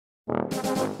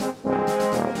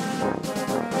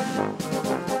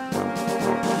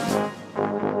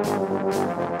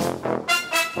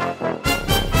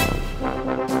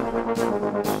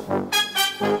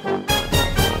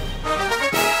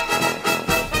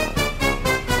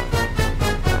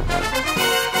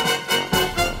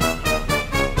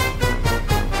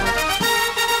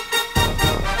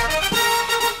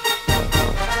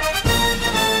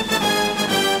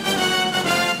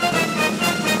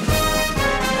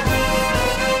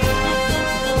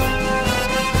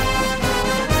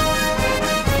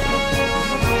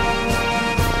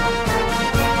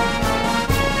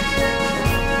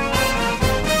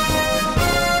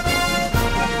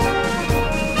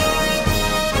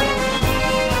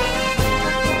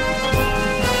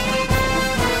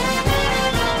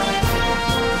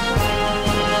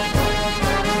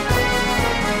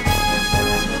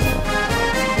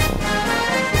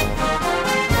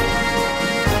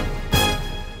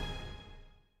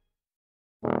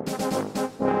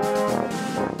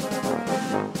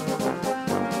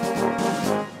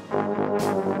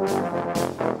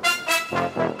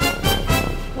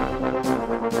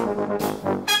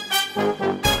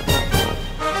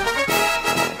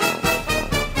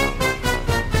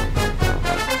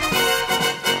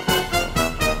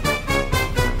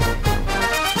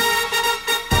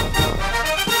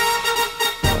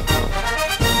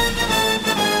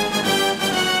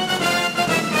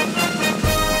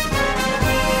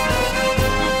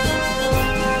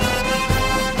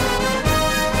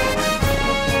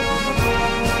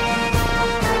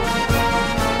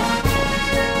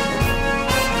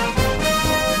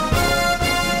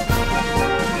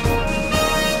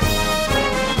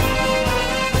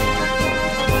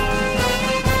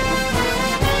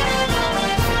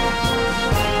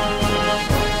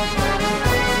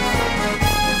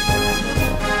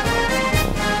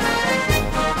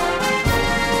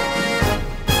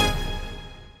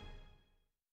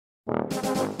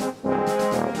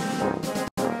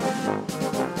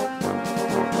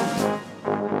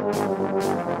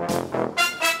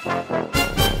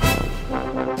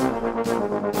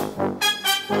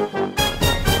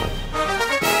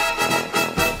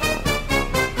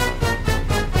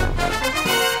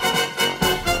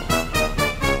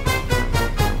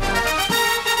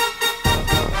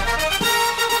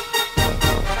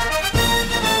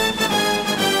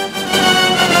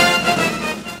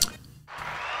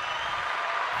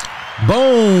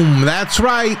Boom, that's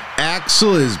right.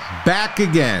 Axel is back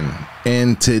again.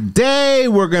 And today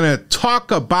we're going to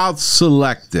talk about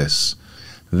Sylectus.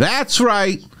 That's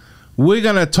right. We're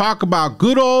going to talk about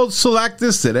good old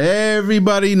Sylectus that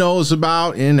everybody knows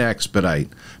about in Expedite.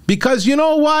 Because you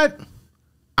know what?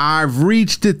 I've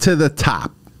reached it to the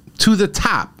top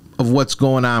of what's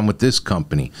going on with this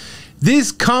company.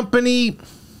 This company,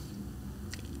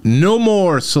 no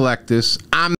more Sylectus.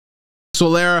 I'm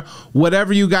Solera,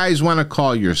 whatever you guys want to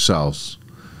call yourselves.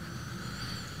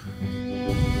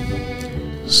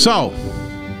 So,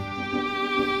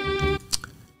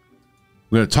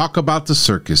 we're going to talk about the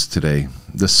circus today.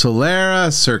 The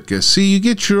Solera circus. See, you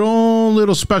get your own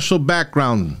little special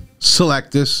background,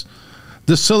 Sylectus.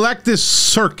 The Sylectus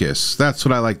circus. That's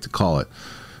what I like to call it.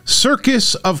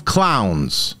 Circus of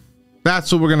Clowns.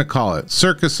 That's what we're going to call it.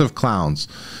 Circus of Clowns.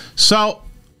 So,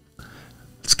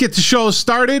 let's get the show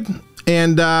started.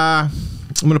 And I'm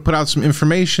going to put out some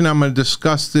information. I'm going to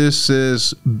discuss this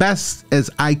as best as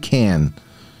I can,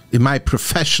 in my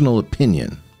professional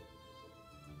opinion.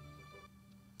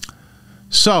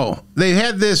 So, they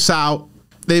had this out.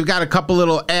 They've got a couple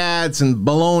little ads and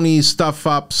baloney stuff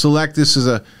up. Sylectus is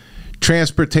a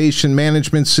transportation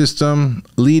management system,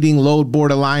 leading load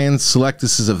board alliance.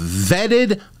 Sylectus is a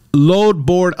vetted load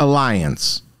board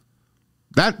alliance.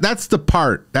 That's the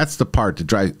part to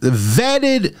drive. The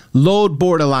vetted load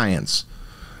board alliance.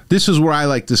 This is where I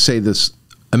like to say this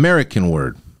American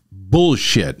word.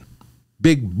 Bullshit.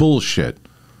 Big bullshit.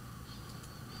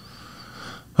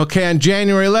 Okay, on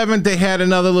January 11th, they had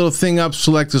another little thing up.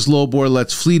 Sylectus load board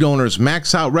lets fleet owners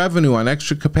max out revenue on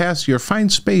extra capacity or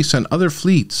find space on other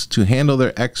fleets to handle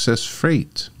their excess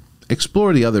freight.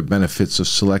 Explore the other benefits of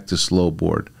Sylectus load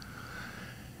board.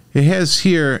 It has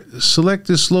here,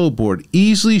 Sylectus load board,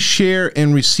 easily share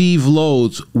and receive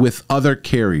loads with other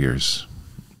carriers.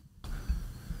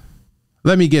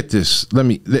 Let me get this.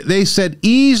 They said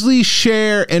easily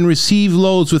share and receive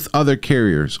loads with other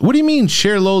carriers. What do you mean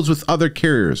share loads with other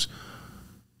carriers?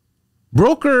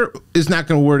 Broker is not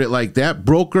going to word it like that.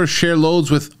 Broker share loads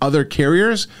with other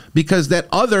carriers because that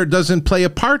other doesn't play a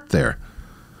part there.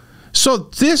 So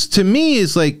this to me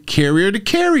is like carrier to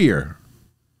carrier.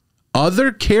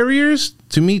 Other carriers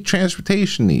to meet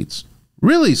transportation needs.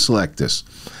 Really, Sylectus.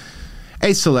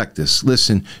 Hey, Sylectus,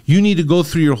 listen, you need to go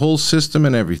through your whole system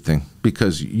and everything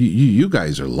because you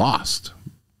guys are lost.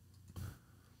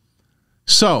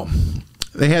 So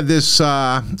they had this,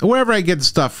 wherever I get the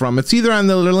stuff from, it's either on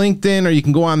their LinkedIn or you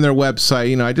can go on their website.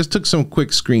 You know, I just took some quick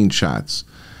screenshots.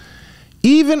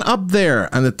 Even up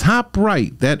there on the top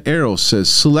right, that arrow says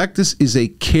Sylectus is a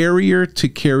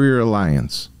carrier-to-carrier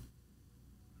alliance.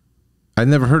 I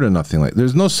never heard of nothing like that.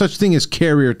 There's no such thing as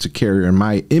carrier-to-carrier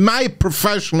in my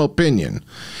professional opinion.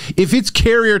 If it's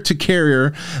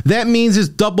carrier-to-carrier, that means it's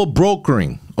double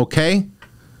brokering, okay?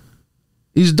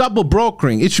 He's double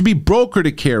brokering. It should be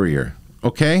broker-to-carrier,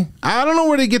 okay? I don't know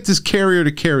where they get this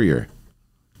carrier-to-carrier.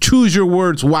 Choose your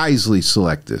words wisely,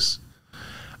 Sylectus.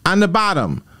 On the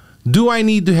bottom, do I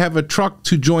need to have a truck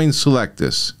to join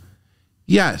Sylectus?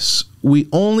 Yes, we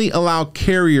only allow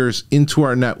carriers into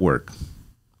our network.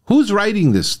 Who's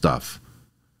writing this stuff?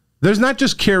 There's not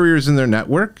just carriers in their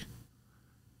network.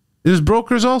 There's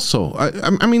brokers also.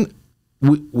 I mean,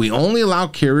 we only allow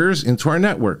carriers into our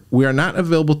network. We are not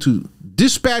available to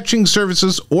dispatching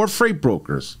services or freight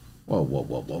brokers. Whoa, whoa,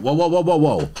 whoa, whoa, whoa, whoa, whoa,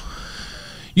 whoa.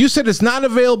 You said it's not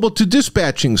available to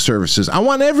dispatching services. I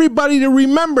want everybody to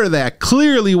remember that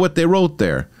clearly what they wrote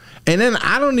there. And then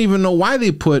I don't even know why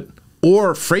they put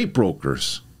or freight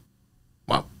brokers.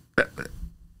 Well,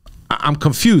 I'm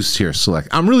confused here, Select.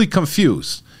 I'm really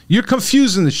confused. You're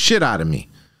confusing the shit out of me.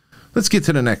 Let's get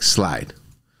to the next slide.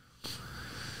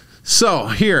 So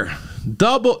here,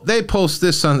 they post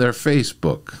this on their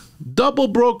Facebook. Double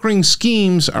brokering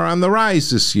schemes are on the rise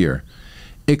this year.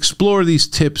 Explore these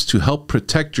tips to help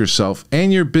protect yourself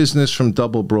and your business from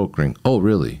double brokering. Oh,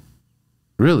 really?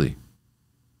 Really?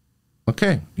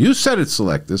 Okay. You said it,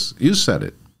 Sylectus. You said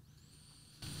it.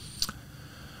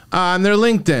 On their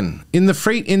LinkedIn, in the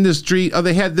freight industry,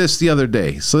 they had this the other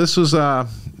day. So this was,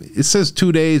 it says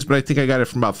 2 days, but I think I got it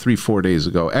from about 3-4 days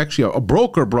ago. Actually, a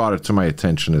broker brought it to my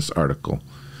attention, this article.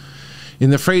 In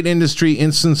the freight industry,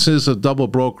 instances of double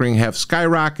brokering have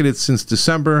skyrocketed since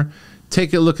December.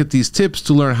 Take a look at these tips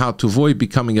to learn how to avoid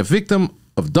becoming a victim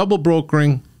of double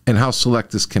brokering and how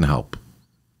Sylectus can help.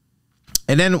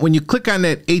 And then when you click on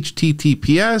that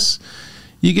HTTPS,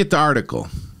 you get the article.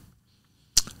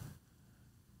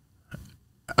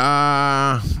 Did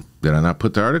I not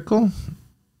put the article?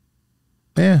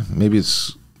 Yeah, maybe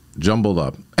it's jumbled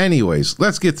up. Anyways,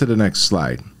 let's get to the next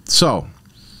slide. So,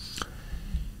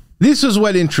 this is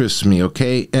what interests me,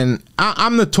 okay? And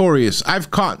I'm notorious. I've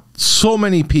caught so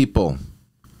many people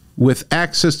with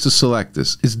access to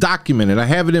Sylectus. It's documented. I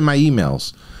have it in my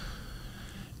emails.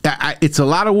 It's a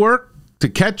lot of work to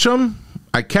catch them.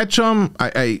 I catch them.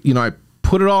 I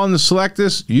put it all in the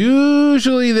Sylectus.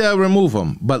 Usually they'll remove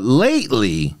them. But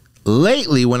lately,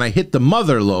 when I hit the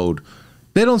mother load,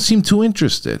 they don't seem too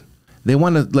interested. They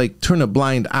want to like turn a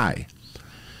blind eye.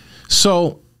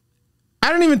 So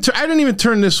I didn't even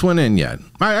turn this one in yet.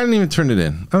 I didn't even turn it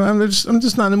in. I'm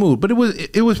just not in the mood. But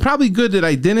it was probably good that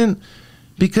I didn't,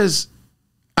 because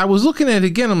I was looking at it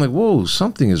again. I'm like, whoa,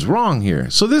 something is wrong here.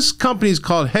 So this company is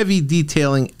called Heavy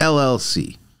Detailing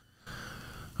LLC.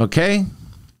 Okay.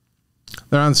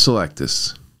 They're on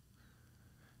Sylectus.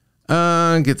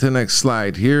 Get to the next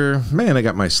slide here. Man, I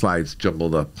got my slides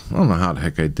jumbled up. I don't know how the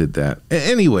heck I did that.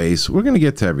 Anyways, we're going to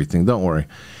get to everything. Don't worry.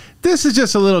 This is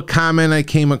just a little comment I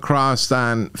came across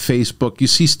on Facebook. You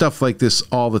see stuff like this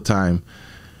all the time.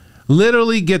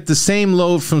 Literally get the same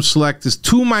load from Sylectus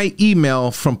to my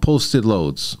email from posted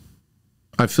loads.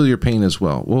 I feel your pain as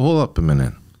well. Well, hold up a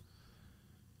minute.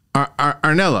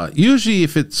 Arnella, usually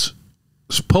if it's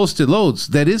posted loads,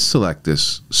 that is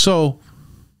Sylectus. So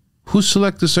whose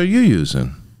Sylectus are you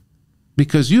using?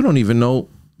 Because you don't even know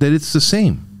that it's the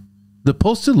same. The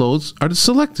posted loads are the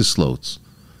Sylectus loads.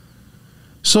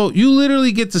 So you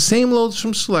literally get the same loads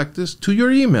from Sylectus to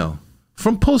your email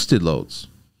from posted loads.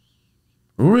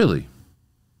 Really?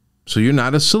 So you're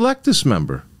not a Sylectus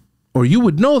member, or you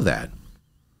would know that.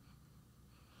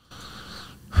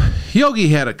 Yogi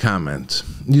had a comment.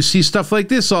 You see stuff like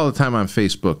this all the time on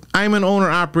Facebook. I'm an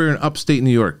owner-operator in upstate New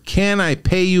York. Can I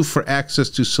pay you for access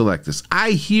to Sylectus?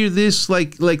 I hear this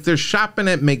like they're shopping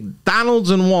at McDonald's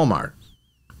and Walmart.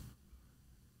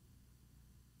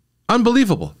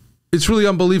 Unbelievable. It's really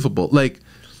unbelievable. Like,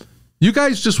 you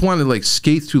guys just want to like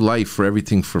skate through life for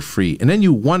everything for free, and then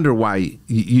you wonder why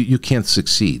you can't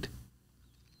succeed.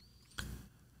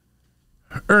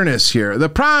 Ernest here. The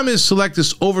problem is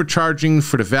Sylectus overcharging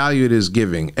for the value it is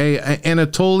giving. Hey,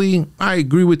 Anatoly, I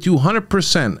agree with you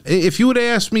 100%. If you would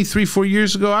have asked me 3-4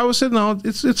 years ago, I would have said, no,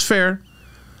 it's fair.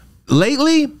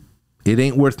 Lately, it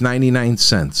ain't worth 99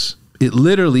 cents. It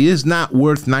literally is not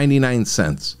worth 99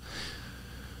 cents.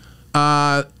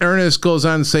 Ernest goes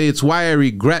on to say, it's why I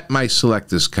regret my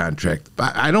Sylectus contract.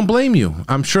 I don't blame you.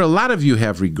 I'm sure a lot of you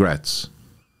have regrets.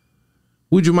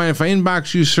 Would you mind if I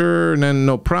inbox you, sir? And then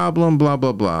no problem, blah,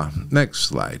 blah, blah. Next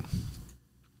slide.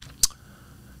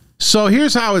 So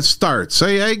here's how it starts.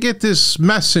 I get this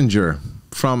messenger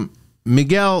from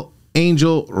Miguel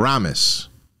Angel Ramos.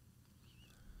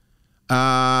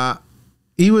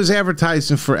 He was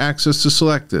advertising for access to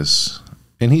Sylectus.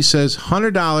 And he says,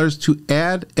 $100 to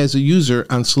add as a user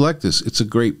on Sylectus. It's a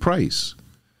great price.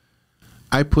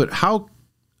 I put, how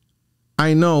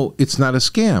I know it's not a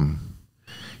scam.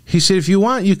 He said, if you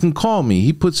want, you can call me.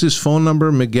 He puts his phone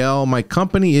number, Miguel. My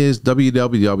company is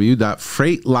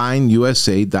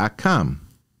www.freightlineusa.com.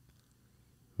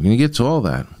 We're going to get to all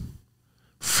that.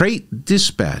 Freight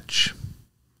dispatch.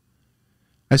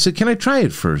 I said, can I try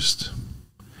it first?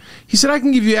 He said, I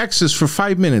can give you access for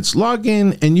 5 minutes. Log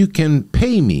in and you can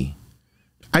pay me.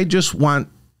 I just want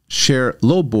Share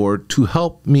Lowboard to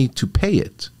help me to pay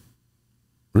it.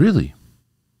 Really?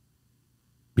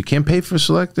 You can't pay for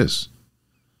Sylectus?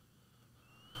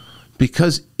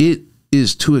 Because it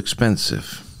is too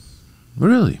expensive.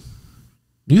 Really?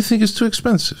 You think it's too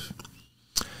expensive?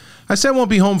 I said I won't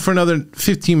be home for another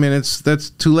 15 minutes. That's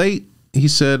too late. He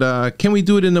said, can we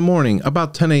do it in the morning?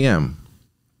 About 10 a.m.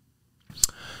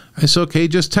 I said, okay,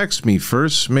 just text me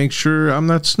first. Make sure I'm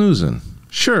not snoozing.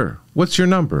 Sure. What's your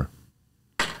number?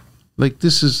 Like,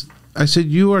 this is... I said,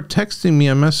 you are texting me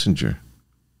a messenger.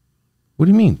 What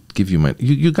do you mean, give you my...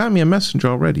 You got me a messenger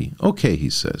already. Okay, he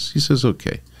says. He says,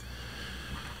 okay.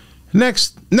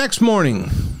 Next morning,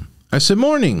 I said,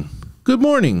 morning. Good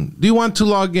morning. Do you want to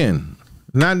log in?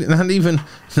 Not even,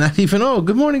 oh,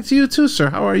 good morning to you too, sir.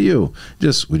 How are you?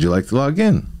 Just, would you like to log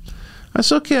in? I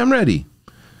said, okay, I'm ready.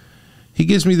 He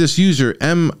gives me this user,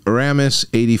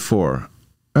 mramis84.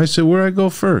 I said, where do I go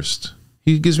first?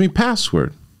 He gives me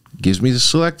password. Gives me the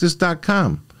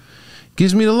Sylectus.com.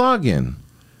 Gives me the login.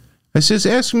 I says,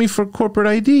 ask me for corporate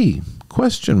ID,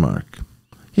 question mark.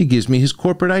 He gives me his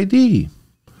corporate ID.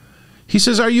 He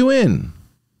says, are you in?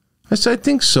 I said, I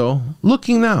think so.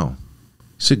 Looking now.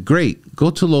 He said, great.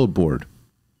 Go to load board.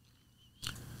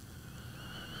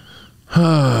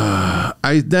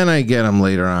 Then I get him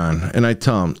later on, and I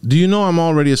tell him, do you know I'm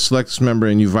already a Sylectus member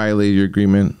and you violated your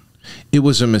agreement? It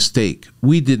was a mistake.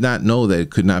 We did not know that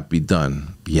it could not be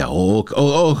done. Yeah,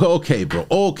 okay, bro.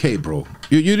 Okay, bro.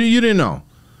 You didn't know.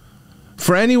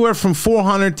 For anywhere from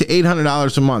 $400 to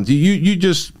 $800 a month, you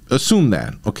just assume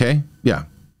that, okay? Yeah.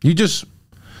 You just,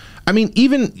 I mean,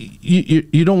 even,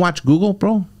 you don't watch Google,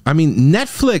 bro? I mean,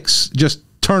 Netflix just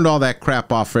turned all that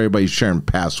crap off for everybody sharing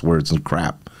passwords and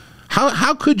crap.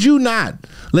 How could you not?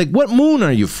 Like, what moon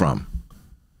are you from?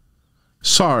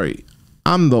 Sorry,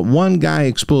 I'm the one guy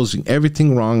exposing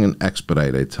everything wrong in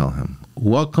Expedite, I tell him.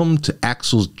 Welcome to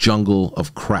Axel's jungle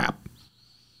of crap.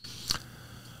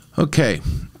 Okay.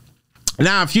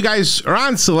 Now, if you guys are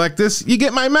on Sylectus, you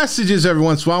get my messages every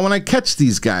once in a while when I catch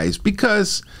these guys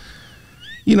because,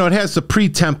 you know, it has the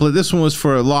pre-template. This one was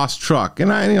for a lost truck.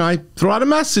 And I throw out a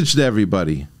message to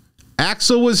everybody.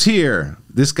 Axel was here.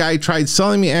 This guy tried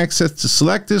selling me access to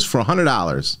Sylectus for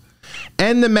 $100.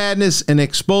 End the madness and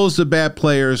expose the bad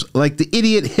players like the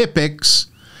idiot Hippics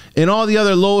and all the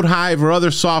other Load Hive or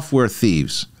other software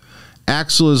thieves.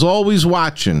 Axel is always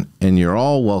watching, and you're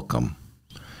all welcome.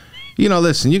 You know,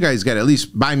 listen, you guys got to at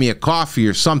least buy me a coffee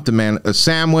or something, man. A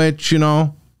sandwich, you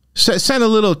know. Send a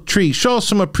little treat. Show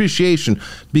some appreciation.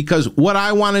 Because what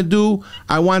I want to do,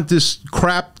 I want this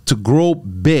crap to grow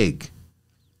big.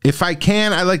 If I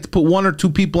can, I like to put 1 or 2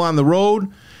 people on the road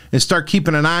and start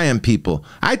keeping an eye on people.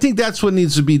 I think that's what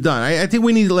needs to be done. I think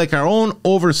we need like our own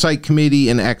oversight committee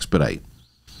in Expedite.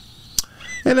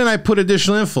 And then I put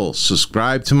additional info.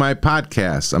 Subscribe to my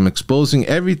podcast. I'm exposing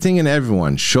everything and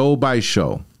everyone, show by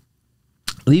show.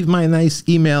 Leave my nice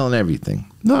email and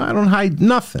everything. No, I don't hide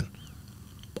nothing.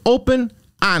 Open,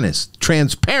 honest,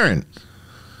 transparent.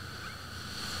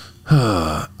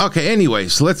 Okay,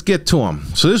 anyways, let's get to them.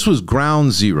 So this was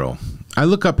ground zero. I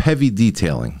look up heavy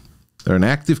detailing. They're an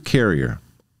active carrier,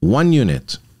 1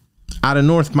 unit, out of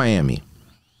North Miami.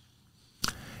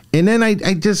 And then I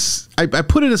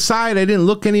put it aside. I didn't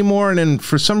look anymore. And then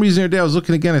for some reason the other day I was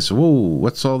looking again. I said, whoa,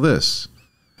 what's all this?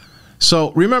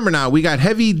 So remember now, we got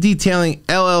Heavy Detailing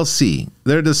LLC.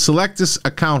 They're the Sylectus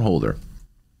account holder.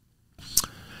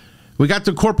 We got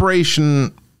the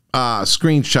corporation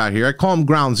screenshot here. I call them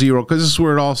ground zero because this is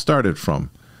where it all started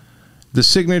from. The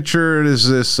signature is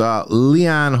this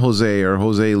Leon Jose, or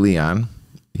Jose Leon.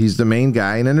 He's the main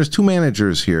guy. And then there's 2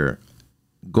 managers here,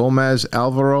 Gomez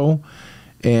Alvaro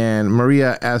and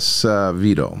Maria S.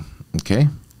 Vito. Okay.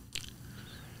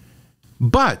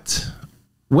 But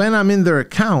when I'm in their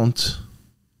account,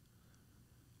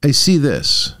 I see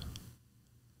this.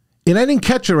 And I didn't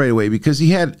catch it right away because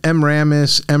he had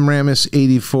MRAMIS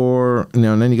 84, and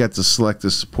then you got the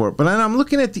Sylectus support. But I'm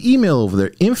looking at the email over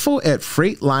there,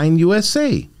 info@Freightline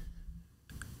USA.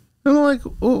 And I'm like,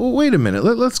 oh, wait a minute,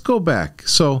 let's go back.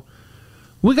 So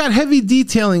we got Heavy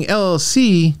Detailing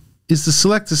LLC is the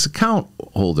Sylectus account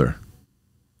holder,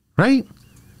 right?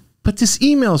 But this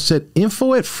email said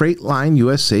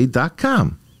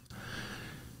info@FreightlineUSA.com.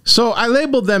 So I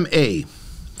labeled them A.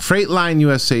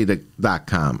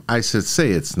 FreightlineUSA.com. I said,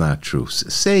 say it's not true.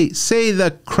 Say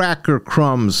the cracker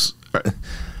crumbs.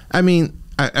 I mean,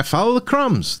 I follow the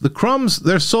crumbs. The crumbs,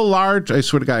 they're so large, I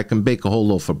swear to God, I can bake a whole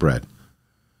loaf of bread.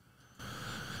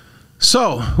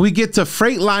 So we get to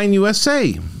Freightline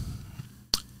USA.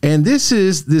 And this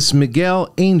is this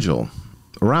Miguel Angel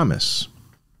Ramos.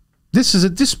 This is a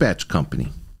dispatch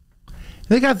company.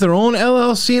 They got their own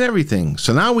LLC and everything.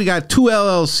 So now we got two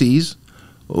LLCs.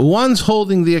 One's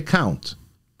holding the account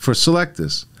for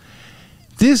Sylectus.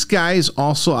 This guy is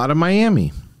also out of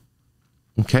Miami.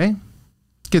 Okay?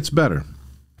 Gets better.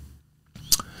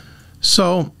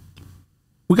 So,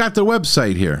 we got their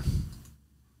website here.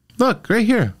 Look, right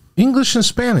here. English and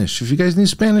Spanish, if you guys need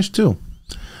Spanish too.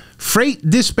 Freight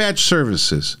Dispatch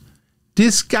Services.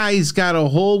 This guy's got a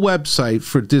whole website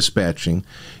for dispatching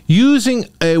using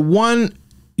a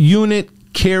one-unit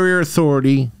carrier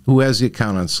authority who has the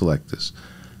account on Sylectus.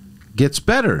 Gets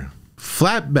better.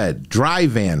 Flatbed, dry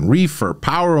van, reefer,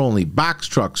 power only, box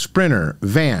truck, sprinter,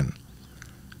 van.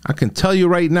 I can tell you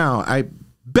right now, I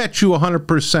bet you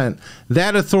 100%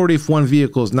 that authority for one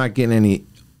vehicle is not getting any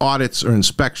audits or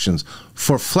inspections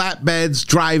for flatbeds,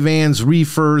 dry vans,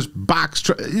 reefers, box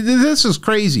truck. This is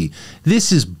crazy.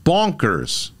 This is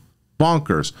bonkers.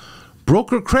 Bonkers.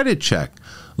 Broker credit check,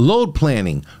 load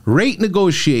planning, rate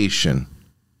negotiation.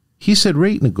 He said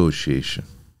rate negotiation.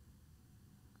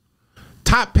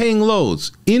 Top paying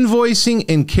loads, invoicing,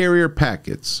 and carrier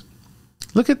packets.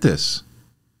 Look at this.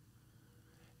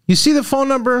 You see the phone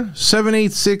number?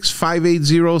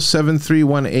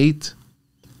 786-580-7318.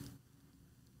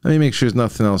 Let me make sure there's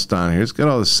nothing else down here. It's got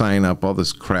all the sign up, all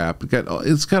this crap.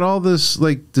 It's got all this,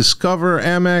 like, Discover,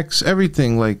 Amex,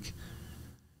 everything. Like,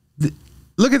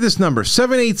 look at this number,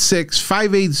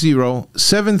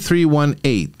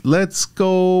 786-580-7318. Let's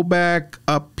go back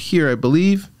up here, I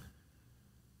believe.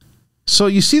 So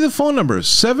you see the phone number,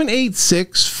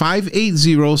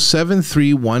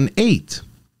 786-580-7318.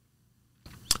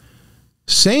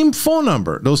 Same phone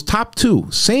number, those top two,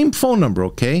 same phone number,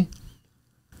 okay?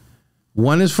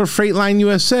 One is for Freightline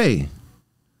USA.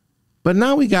 But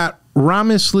now we got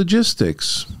Ramos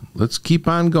Logistics. Let's keep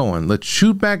on going. Let's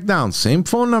shoot back down. Same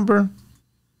phone number.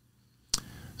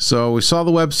 So we saw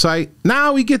the website.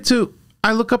 Now we get to,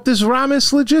 I look up this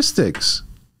Ramos Logistics.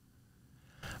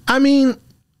 I mean,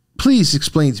 please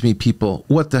explain to me, people,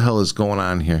 what the hell is going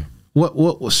on here?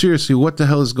 Seriously, what the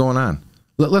hell is going on?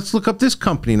 Let's look up this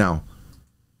company now.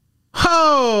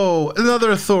 Oh,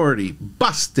 another authority.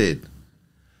 Busted.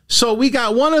 So we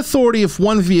got one authority of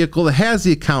one vehicle that has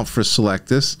the account for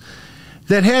Sylectus,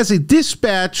 that has a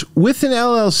dispatch with an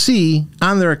LLC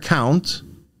on their account,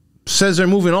 says they're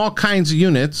moving all kinds of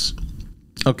units,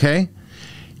 okay?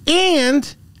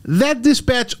 And that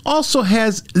dispatch also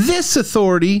has this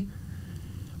authority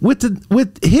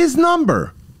with his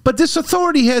number, but this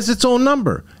authority has its own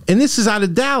number, and this is out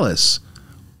of Dallas.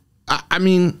 I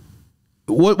mean,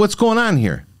 what's going on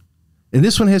here? And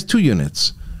this one has two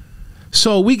units.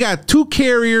 So we got two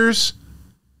carriers,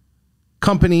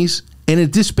 companies, and a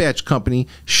dispatch company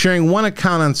sharing one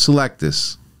account on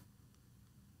Sylectus.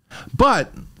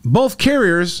 But both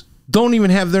carriers don't even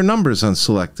have their numbers on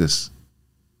Sylectus.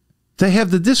 They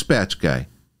have the dispatch guy.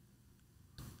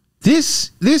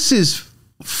 This is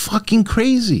fucking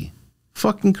crazy.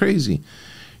 Fucking crazy.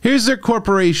 Here's their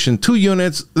corporation, 2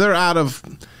 units. They're out of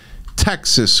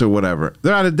Texas or whatever.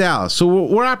 They're out of Dallas. So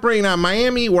we're operating out of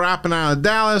Miami. We're operating out of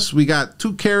Dallas. We got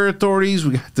 2 carrier authorities.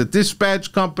 We got the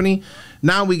dispatch company.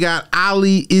 Now we got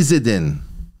Ali Izzadin.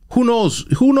 Who knows?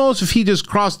 Who knows if he just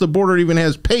crossed the border, even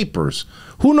has papers?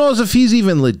 Who knows if he's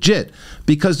even legit?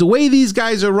 Because the way these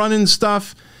guys are running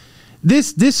stuff,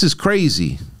 this is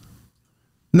crazy.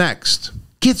 Next.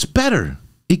 Gets better.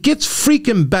 It gets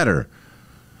freaking better.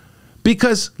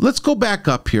 Because let's go back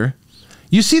up here.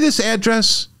 You see this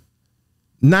address?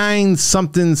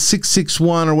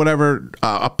 9-something-661 or whatever,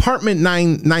 apartment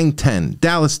 910,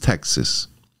 Dallas, Texas.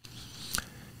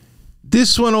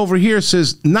 This one over here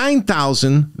says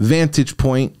 9,000 Vantage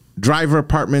Point, driver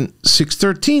apartment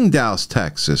 613, Dallas,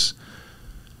 Texas.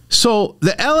 So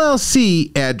the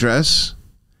LLC address,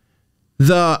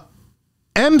 the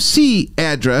MC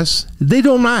address, they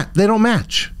don't match. They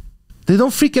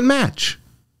don't freaking match.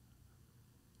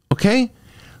 Okay?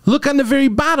 Look on the very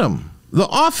bottom. The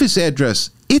office address,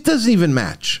 it doesn't even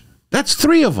match. That's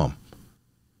 3 of them.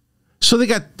 So they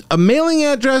got a mailing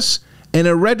address and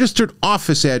a registered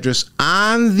office address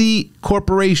on the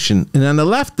corporation. And on the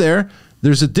left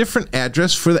there's a different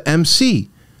address for the MC.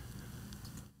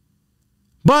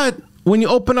 But when you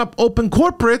open up open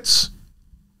corporates,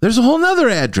 there's a whole nother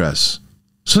address.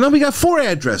 So now we got 4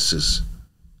 addresses.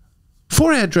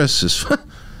 4 addresses.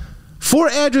 4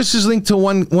 addresses linked to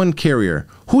one carrier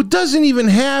who doesn't even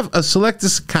have a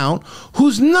Sylectus account,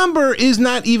 whose number is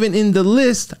not even in the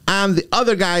list on the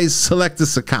other guy's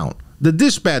Sylectus account. The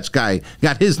dispatch guy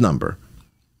got his number.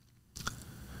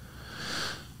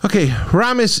 Okay,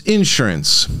 Ramis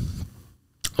Insurance.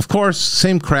 Of course,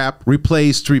 same crap.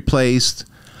 Replaced.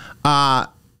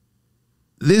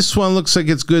 This one looks like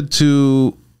it's good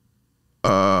to,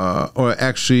 or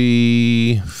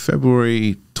actually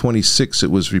February 26th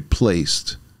it was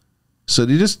replaced. So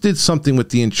they just did something with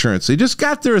the insurance. They just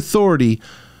got their authority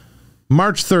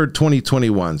March 3rd,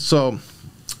 2021. So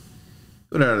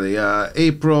what are they?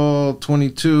 April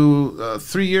 22,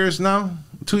 3 years now?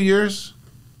 2 years?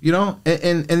 You know?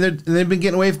 And they've been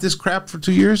getting away with this crap for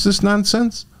 2 years, this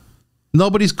nonsense?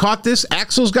 Nobody's caught this?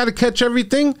 Axel's got to catch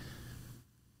everything?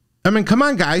 I mean, come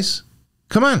on, guys.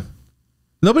 Come on.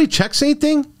 Nobody checks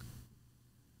anything?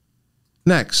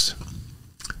 Next.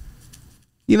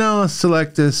 You know,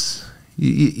 Sylectus,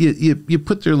 you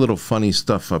put their little funny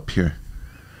stuff up here.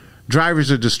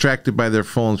 Drivers are distracted by their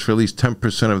phones for at least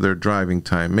 10% of their driving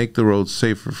time. Make the roads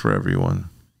safer for everyone.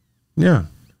 Yeah.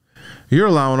 You're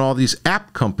allowing all these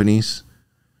app companies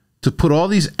to put all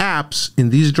these apps in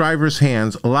these drivers'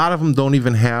 hands. A lot of them don't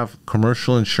even have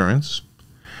commercial insurance.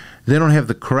 They don't have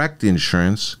the correct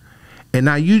insurance. And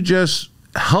now you just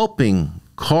helping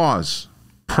cause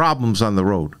problems on the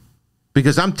road.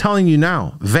 Because I'm telling you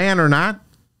now, van or not,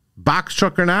 box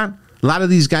truck or not, a lot of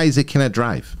these guys, they cannot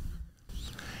drive.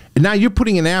 And now you're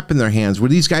putting an app in their hands where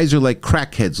these guys are like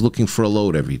crackheads looking for a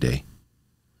load every day.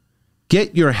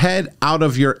 Get your head out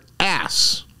of your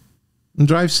ass and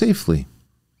drive safely.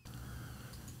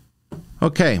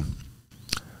 Okay.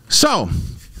 So,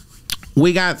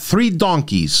 we got 3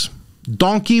 donkeys.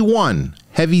 Donkey 1,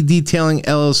 Heavy Detailing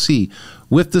LLC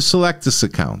with the Sylectus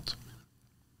account.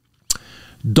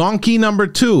 Donkey number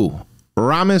 2,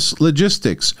 Ramis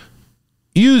Logistics,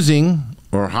 using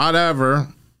the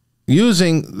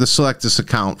Sylectus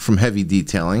account from Heavy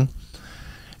Detailing.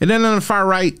 And then on the far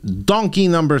right, donkey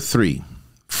number 3,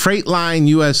 Freightline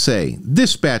USA,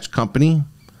 dispatch company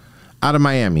out of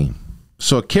Miami.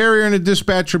 So a carrier and a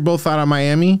dispatcher both out of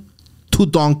Miami, 2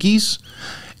 donkeys,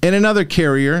 and another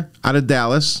carrier out of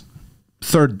Dallas,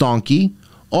 3rd donkey,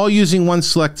 all using one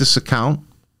Sylectus account,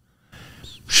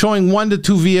 showing 1 to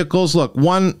 2 vehicles. Look,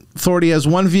 one authority has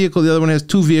 1 vehicle, the other one has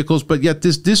 2 vehicles, but yet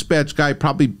this dispatch guy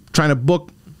probably trying to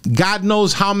book God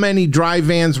knows how many dry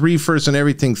vans, reefers, and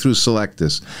everything through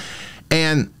Sylectus.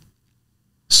 And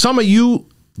some of you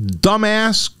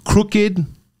dumbass, crooked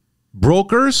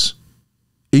brokers,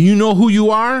 and you know who you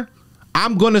are,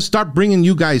 I'm going to start bringing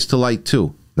you guys to light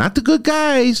too. Not the good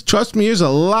guys. Trust me, there's a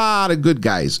lot of good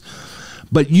guys.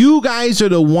 But you guys are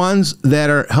the ones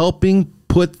that are helping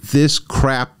put this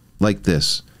crap like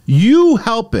this. You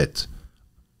help it.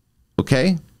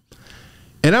 Okay?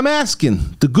 And I'm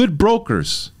asking the good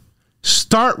brokers,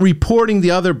 start reporting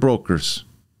the other brokers.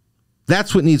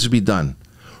 That's what needs to be done.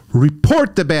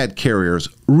 Report the bad carriers.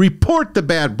 Report the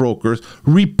bad brokers.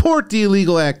 Report the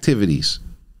illegal activities.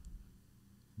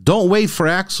 Don't wait for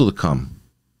Axel to come.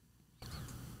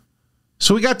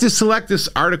 So we got this Sylectus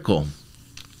article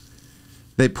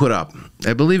they put up.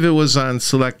 I believe it was on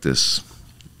Sylectus.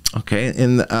 Okay,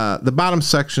 in the bottom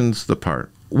section's the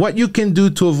part. What you can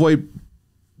do to avoid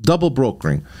double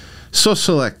brokering. So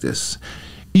Sylectus,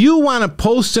 you want to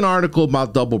post an article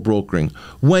about double brokering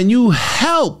when you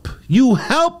help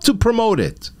to promote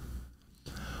it.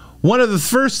 One of the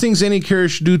first things any carrier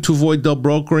should do to avoid double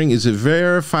brokering is to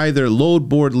verify their load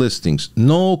board listings.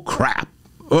 No crap.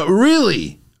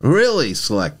 Really,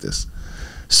 Sylectus.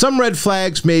 Some red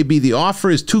flags may be the offer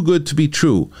is too good to be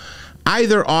true,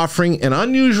 either offering an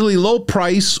unusually low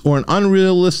price or an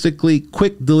unrealistically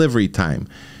quick delivery time.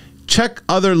 Check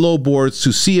other load boards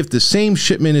to see if the same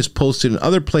shipment is posted in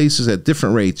other places at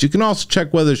different rates. You can also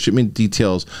check whether shipment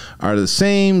details are the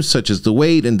same, such as the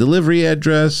weight and delivery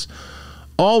address.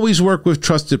 Always work with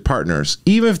trusted partners,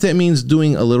 even if that means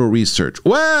doing a little research.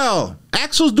 Well,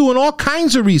 Axel's doing all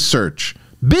kinds of research.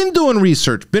 Been doing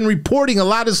research. Been reporting a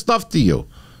lot of stuff to you.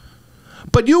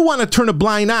 But you want to turn a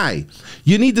blind eye.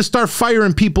 You need to start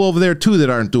firing people over there too that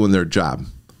aren't doing their job.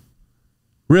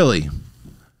 Really.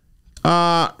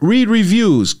 Read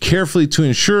reviews carefully to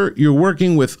ensure you're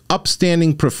working with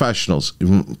upstanding professionals.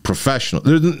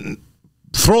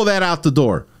 Throw that out the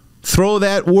door. Throw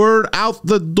that word out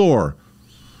the door.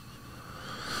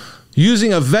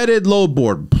 Using a vetted load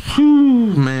board.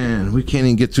 Man, we can't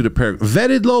even get through the paragraph.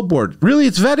 Vetted load board. Really,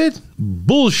 it's vetted?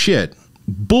 Bullshit.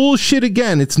 Bullshit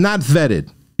again. It's not vetted.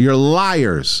 You're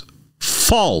liars.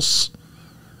 False.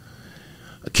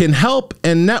 Can help,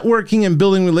 and networking and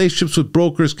building relationships with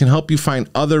brokers can help you find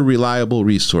other reliable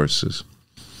resources.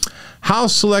 How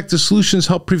Sylectus solutions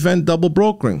help prevent double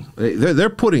brokering. They're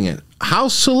putting it. How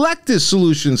Sylectus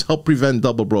solutions help prevent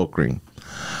double brokering.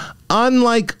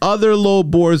 Unlike other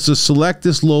load boards, the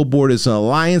Sylectus load board is an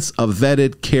alliance of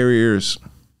vetted carriers.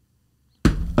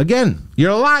 Again,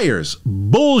 you're liars.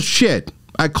 Bullshit.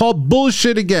 I call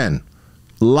bullshit again.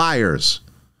 Liars.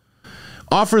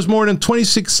 Offers more than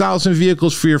 26,000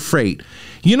 vehicles for your freight.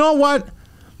 You know what?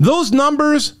 Those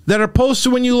numbers that are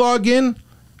posted when you log in,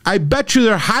 I bet you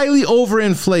they're highly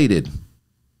overinflated.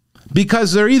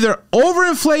 Because they're either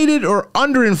overinflated or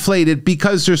underinflated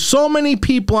because there's so many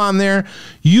people on there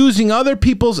using other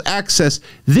people's access.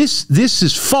 This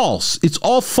is false. It's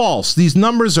all false. These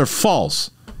numbers are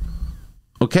false.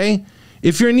 Okay?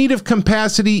 If you're in need of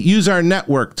capacity, use our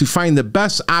network to find the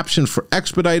best option for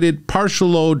expedited, partial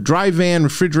load, dry van,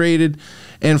 refrigerated,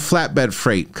 and flatbed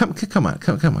freight. Come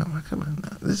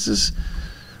on. This is.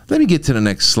 Let me get to the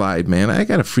next slide, man. I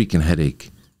got a freaking headache.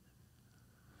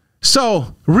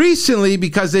 So recently,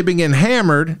 because they've been getting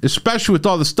hammered, especially with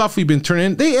all the stuff we've been turning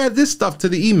in, they add this stuff to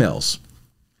the emails.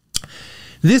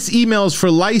 This email is for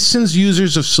licensed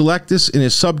users of Sylectus and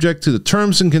is subject to the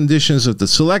terms and conditions of the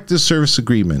Sylectus Service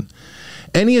Agreement.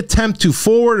 Any attempt to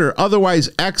forward or otherwise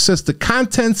access the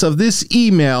contents of this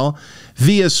email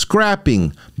via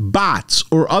scrapping, bots,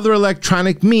 or other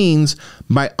electronic means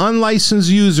by unlicensed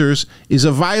users is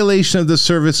a violation of the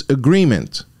service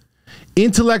agreement.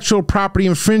 Intellectual property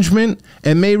infringement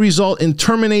and may result in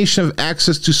termination of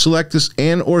access to Sylectus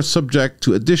and or subject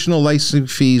to additional licensing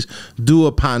fees due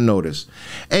upon notice.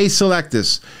 Hey,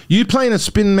 Sylectus, you playing a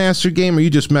Spin Master game or you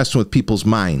just messing with people's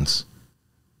minds?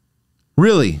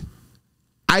 Really?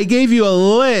 I gave you a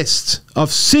list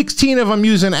of 16 of them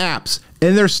using apps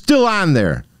and they're still on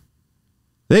there.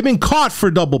 They've been caught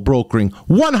for double brokering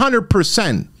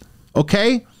 100%.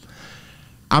 Okay?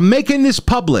 I'm making this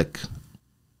public.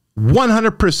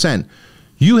 100%.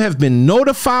 You have been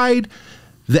notified,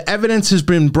 the evidence has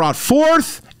been brought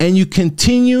forth, and you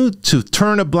continue to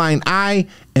turn a blind eye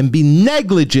and be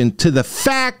negligent to the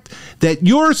fact that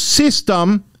your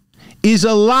system is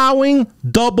allowing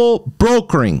double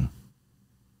brokering.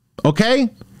 Okay?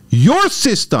 Your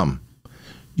system.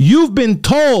 You've been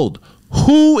told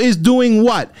who is doing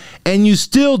what, and you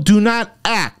still do not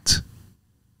act.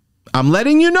 I'm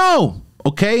letting you know.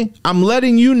 Okay? I'm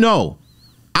letting you know.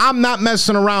 I'm not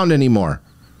messing around anymore.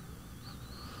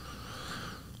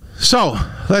 So,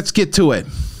 let's get to it.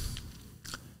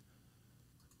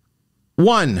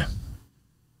 1.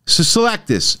 So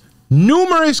Sylectus.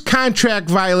 Numerous contract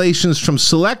violations from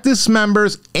Sylectus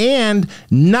members and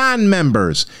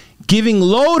non-members, giving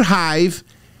LoadHive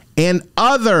and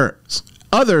others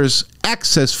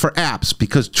access for apps.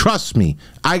 Because trust me,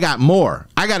 I got more.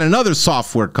 I got another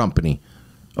software company.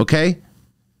 Okay?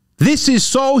 This is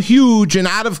so huge and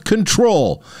out of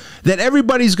control that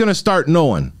everybody's going to start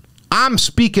knowing. I'm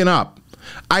speaking up.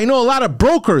 I know a lot of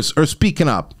brokers are speaking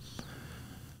up.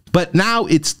 But now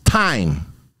it's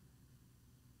time.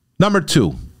 Number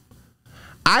 2,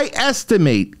 I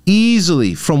estimate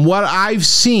easily from what I've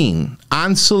seen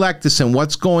on Sylectus and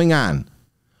what's going on,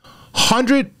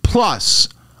 100 plus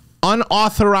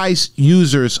unauthorized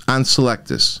users on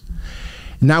Sylectus.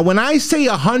 Now, when I say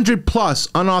 100 plus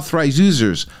unauthorized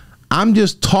users, I'm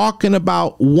just talking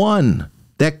about one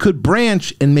that could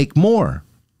branch and make more.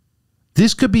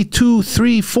 This could be 200,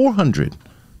 300, 400.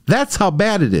 That's how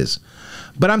bad it is.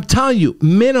 But I'm telling you,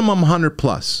 minimum 100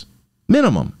 plus.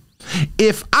 Minimum.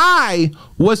 If I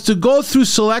was to go through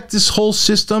Sylectus whole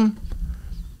system,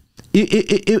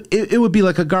 it would be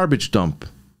like a garbage dump.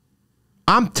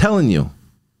 I'm telling you.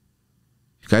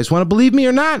 You guys want to believe me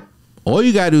or not? All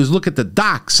you got to do is look at the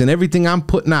docs and everything I'm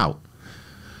putting out.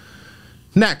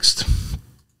 Next,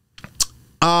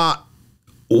 100%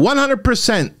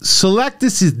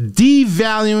 Sylectus is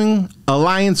devaluing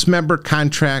alliance member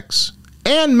contracts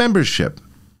and membership.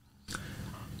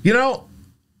 You know,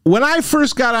 when I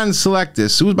first got on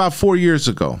Sylectus, it was about 4 years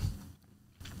ago.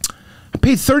 I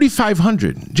paid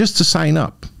 $3,500 just to sign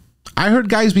up. I heard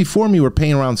guys before me were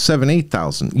paying around $7,000,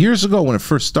 $8,000 years ago when it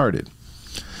first started.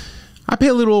 I pay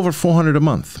a little over $400 a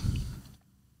month.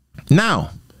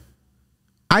 Now,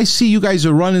 I see you guys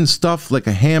are running stuff like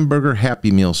a hamburger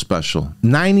Happy Meal special.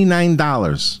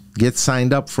 $99. Get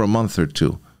signed up for a month or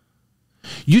two.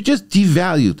 You just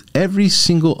devalued every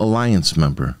single Alliance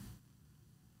member.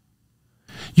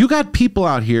 You got people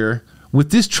out here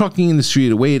with this trucking industry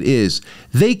the way it is,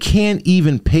 they can't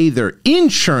even pay their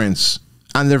insurance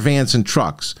on their vans and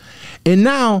trucks. And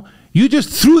now you just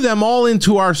threw them all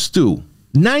into our stew.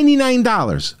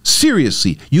 $99.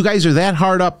 Seriously, you guys are that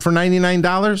hard up for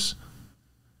 $99?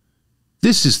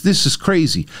 This is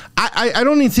crazy. I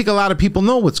don't even think a lot of people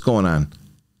know what's going on.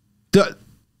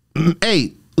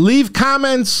 Hey, leave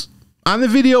comments on the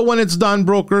video when it's done,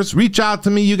 brokers. Reach out to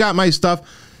me. You got my stuff.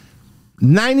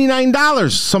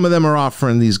 $99 some of them are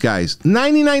offering these guys.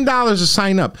 $99 to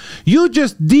sign up. You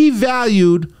just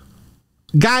devalued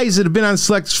guys that have been on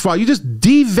Sylectus Fail. You just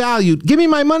devalued. Give me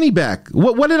my money back.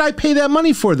 What did I pay that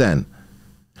money for then?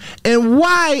 And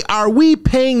why are we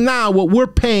paying now what we're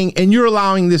paying and you're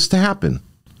allowing this to happen?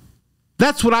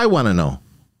 That's what I want to know.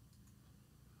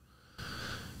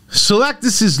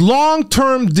 Sylectus's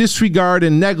long-term disregard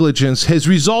and negligence has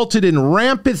resulted in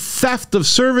rampant theft of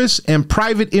service and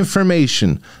private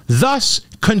information, thus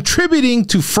contributing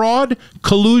to fraud,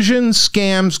 collusion,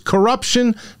 scams,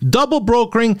 corruption, double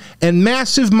brokering, and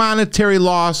massive monetary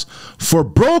loss for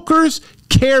brokers,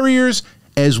 carriers,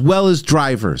 as well as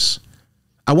drivers.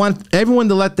 I want everyone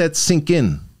to let that sink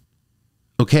in,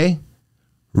 okay?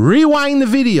 Rewind the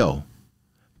video.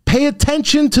 Pay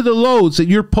attention to the loads that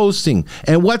you're posting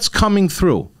and what's coming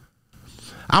through.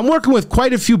 I'm working with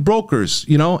quite a few brokers,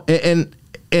 you know,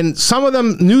 and some of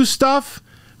them new stuff.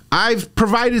 I've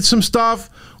provided some stuff.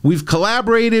 We've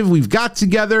collaborated. We've got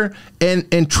together.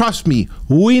 And trust me,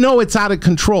 we know it's out of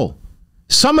control.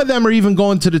 Some of them are even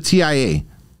going to the TIA,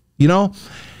 you know.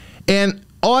 And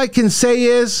all I can say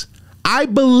is I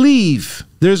believe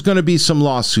there's going to be some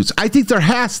lawsuits. I think there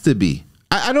has to be.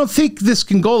 I don't think this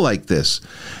can go like this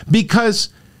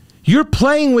because you're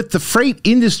playing with the freight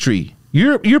industry.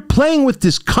 You're playing with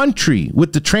this country,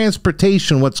 with the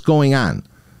transportation, what's going on.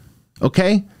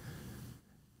 Okay?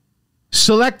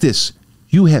 Sylectus,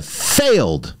 you have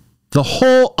failed the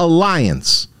whole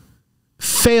alliance.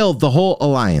 Failed the whole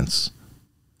alliance.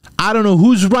 I don't know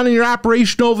who's running your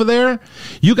operation over there.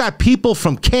 You got people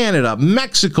from Canada,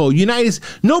 Mexico, United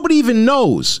States. Nobody even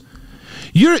knows.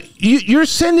 You're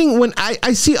sending, when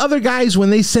I see other guys,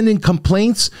 when they send in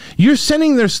complaints, you're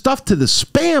sending their stuff to the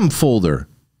spam folder.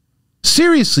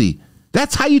 Seriously,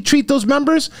 that's how you treat those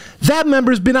members? That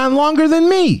member's been on longer than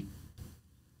me.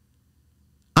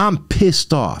 I'm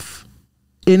pissed off.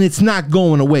 And it's not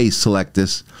going away,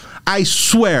 Sylectus. I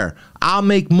swear, I'll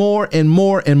make more and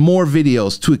more and more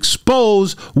videos to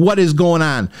expose what is going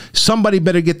on. Somebody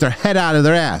better get their head out of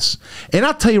their ass. And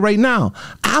I'll tell you right now,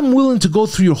 I'm willing to go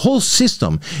through your whole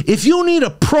system. If you need a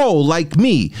pro like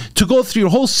me to go through your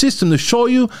whole system to show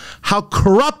you how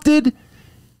corrupted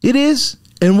it is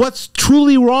and what's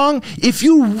truly wrong, if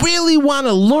you really want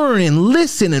to learn and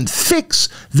listen and fix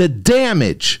the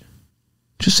damage,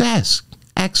 just ask.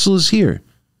 Axel is here.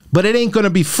 But it ain't going to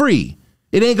be free.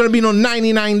 It ain't going to be no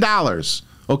 $99,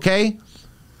 okay?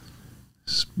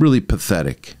 It's really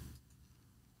pathetic.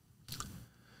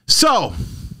 So,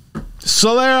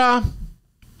 Solera,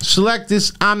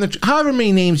 Sylectus, however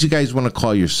many names you guys want to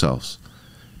call yourselves.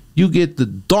 You get the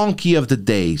donkey of the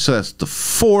day. So that's the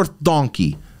fourth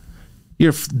donkey.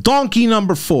 You're donkey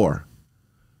number 4.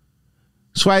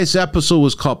 That's why this episode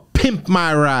was called Pimp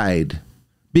My Ride.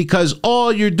 Because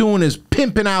all you're doing is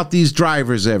pimping out these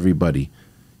drivers, everybody.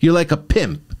 You're like a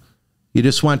pimp. You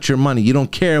just want your money. You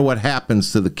don't care what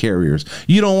happens to the carriers.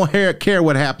 You don't care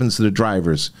what happens to the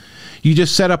drivers. You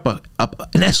just set up an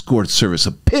escort service,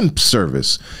 a pimp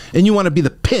service, and you want to be the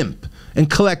pimp and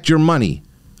collect your money,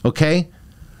 okay?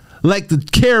 Like the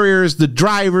carriers, the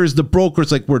drivers, the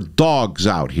brokers, like we're dogs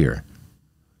out here.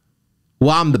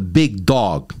 Well, I'm the big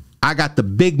dog. I got the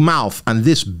big mouth on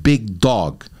this big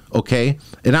dog, okay?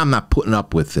 And I'm not putting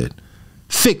up with it.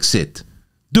 Fix it.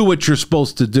 Do what you're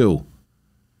supposed to do.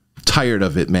 I'm tired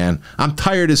of it, man. I'm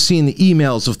tired of seeing the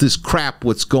emails of this crap,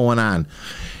 what's going on.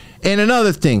 And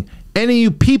another thing, any of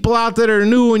you people out there that are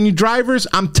new and you drivers,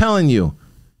 I'm telling you,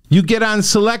 you get on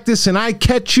Sylectus and I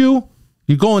catch you,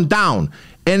 you're going down.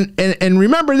 And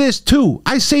remember this too,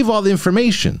 I save all the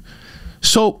information.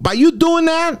 So by you doing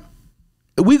that,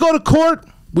 we go to court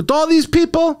with all these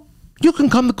people, you can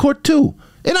come to court too.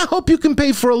 And I hope you can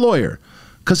pay for a lawyer.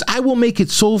 Because I will make it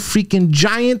so freaking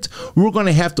giant, we're going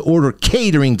to have to order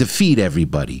catering to feed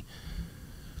everybody.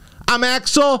 I'm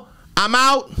Axel. I'm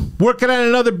out. Working on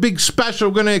another big special.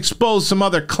 We're going to expose some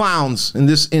other clowns in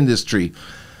this industry.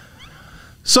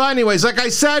 So anyways, like I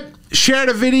said, share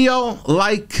the video,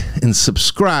 like, and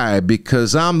subscribe,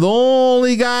 because I'm the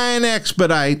only guy in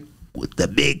Expedite with the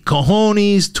big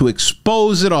cojones to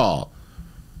expose it all.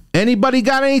 Anybody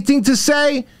got anything to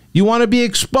say? You want to be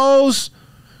exposed?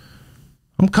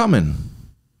 I'm coming.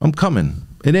 I'm coming.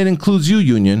 And it includes you,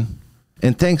 Union.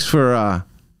 And thanks for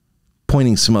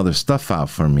pointing some other stuff out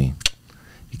for me.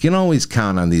 You can always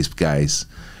count on these guys.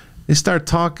 They start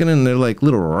talking and they're like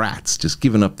little rats, just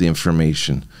giving up the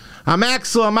information. I'm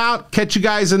Axel. I'm out. Catch you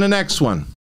guys in the next one.